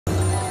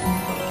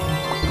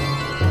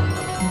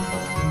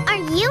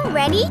you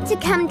ready to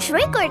come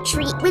trick or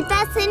treat with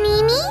us,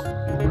 Animi?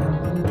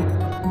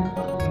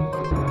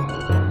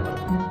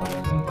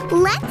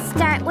 Let's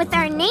start with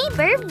our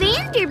neighbor,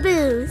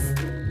 Vanderboos.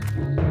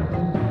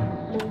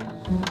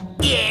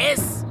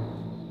 Yes?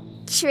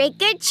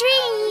 Trick or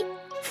treat.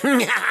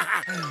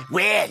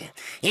 Well,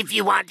 if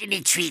you want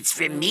any treats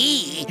from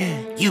me,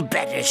 you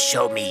better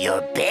show me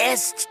your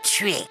best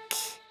trick.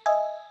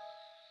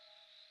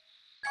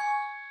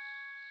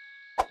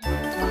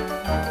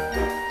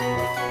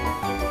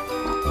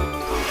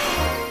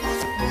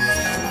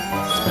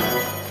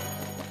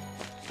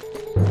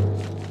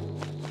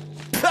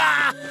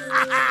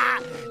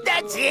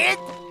 That's it.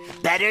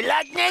 Better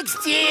luck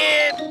next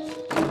year.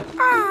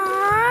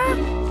 Aww.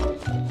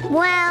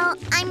 Well,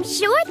 I'm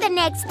sure the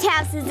next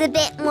house is a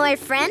bit more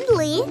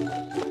friendly.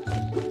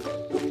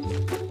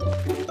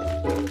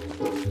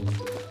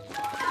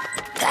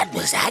 That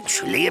was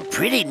actually a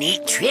pretty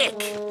neat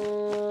trick.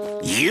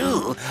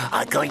 You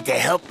are going to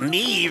help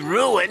me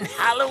ruin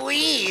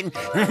Halloween.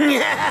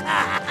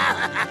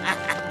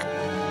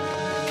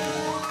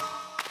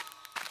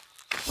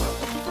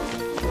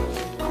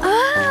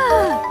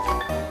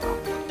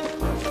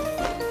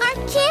 Our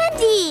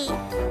candy!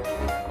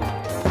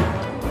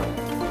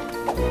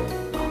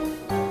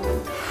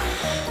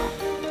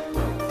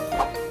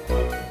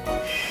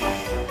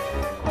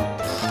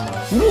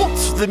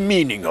 What's the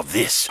meaning of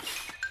this?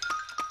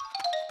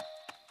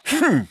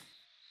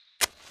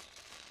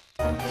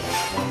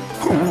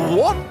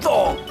 What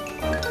the?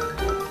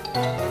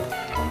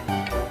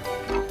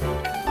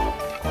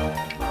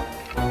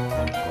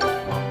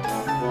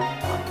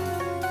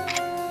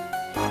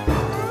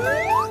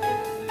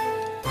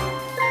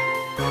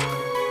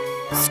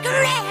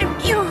 Scram,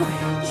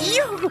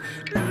 you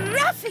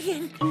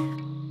ruffian!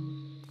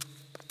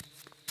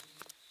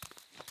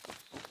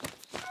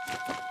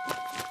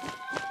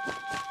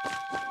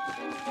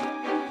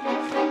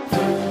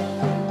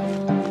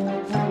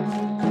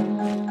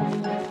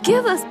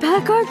 Give us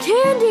back our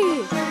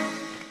candy!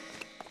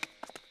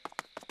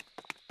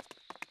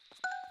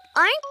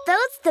 Aren't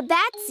those the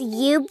bats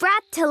you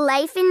brought to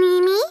life,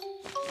 Animi?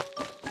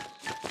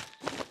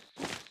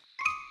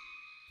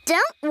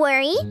 Don't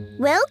worry,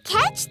 we'll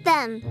catch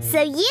them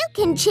so you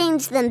can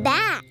change them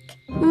back.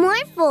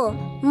 Morphle,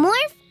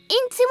 morph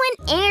into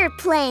an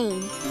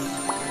airplane.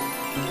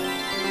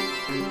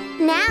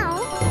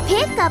 Now,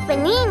 pick up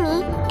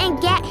Animi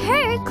and get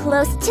her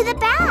close to the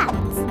bats.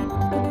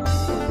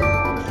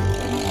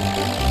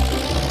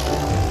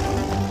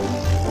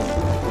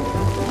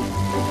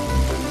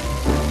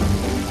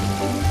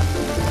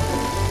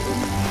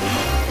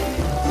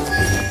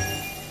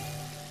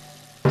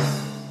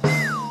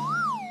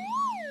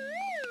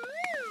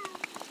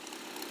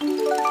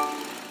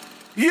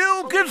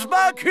 You get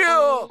back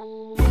here!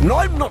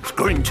 I'm not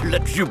going to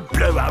let you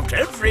blow out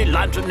every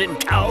lantern in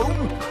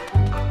town.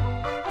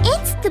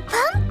 It's the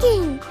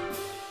pumpkin.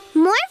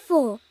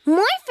 Morphle,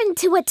 morph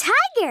into a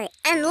tiger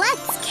and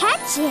let's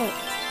catch it.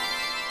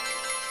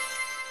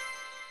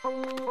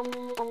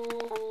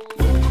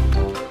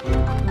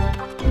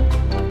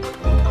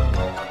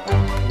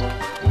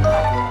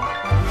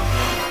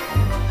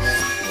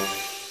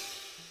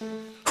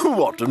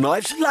 What a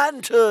nice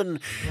lantern!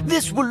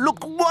 This will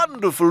look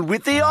wonderful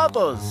with the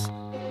others.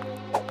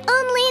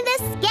 Only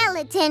the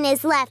skeleton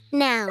is left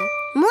now.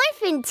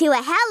 Morph into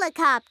a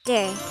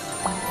helicopter.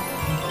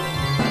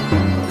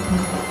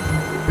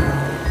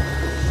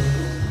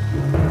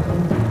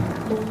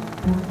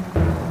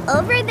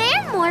 Over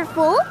there,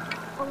 Morphle.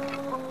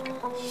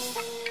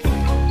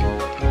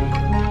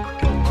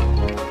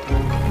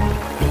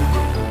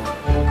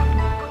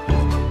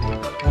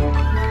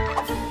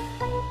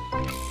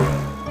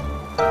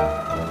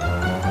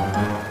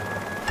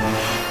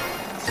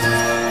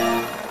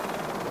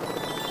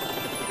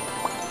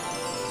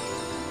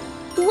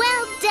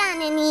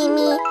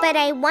 Animi, but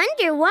I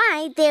wonder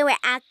why they were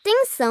acting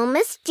so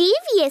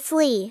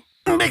mischievously.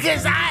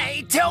 Because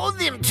I told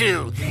them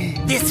to.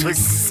 This was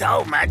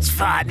so much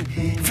fun.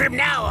 From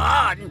now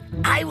on,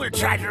 I will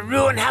try to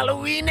ruin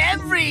Halloween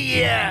every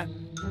year.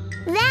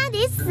 That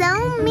is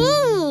so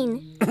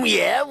mean.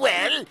 Yeah,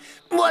 well,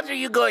 what are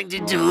you going to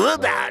do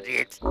about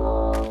it?